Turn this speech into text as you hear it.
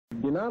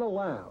You're not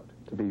allowed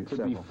to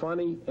be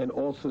funny and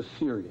also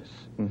serious.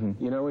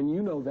 You know, and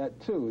you know that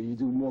too. You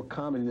do more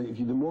comedy. If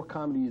you do more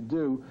comedy you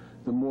do,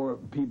 the more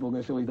people are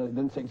going to say, well, he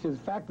doesn't take. So the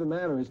fact of the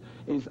matter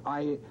is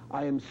I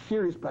am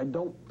serious, but I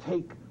don't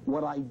take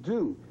what I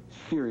do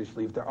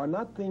seriously. If there are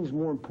not things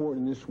more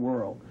important in this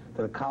world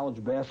than a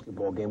college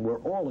basketball game, we're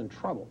all in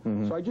trouble.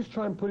 So I just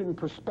try and put it in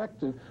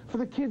perspective for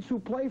the kids who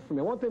play for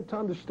me. I want them to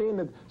understand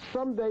that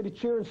someday the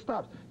cheering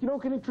stops. You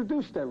don't get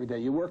introduced every day.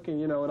 You're working,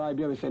 you know, at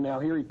IBM. They say, now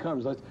here he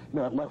comes. Let's, you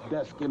know, at left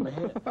desk, give him a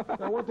hand.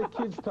 And I want the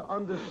kids to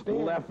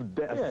understand. Left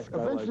desk.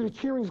 Yeah, eventually the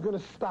cheering's going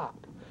to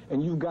stop,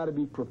 and you've got to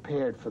be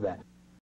prepared for that.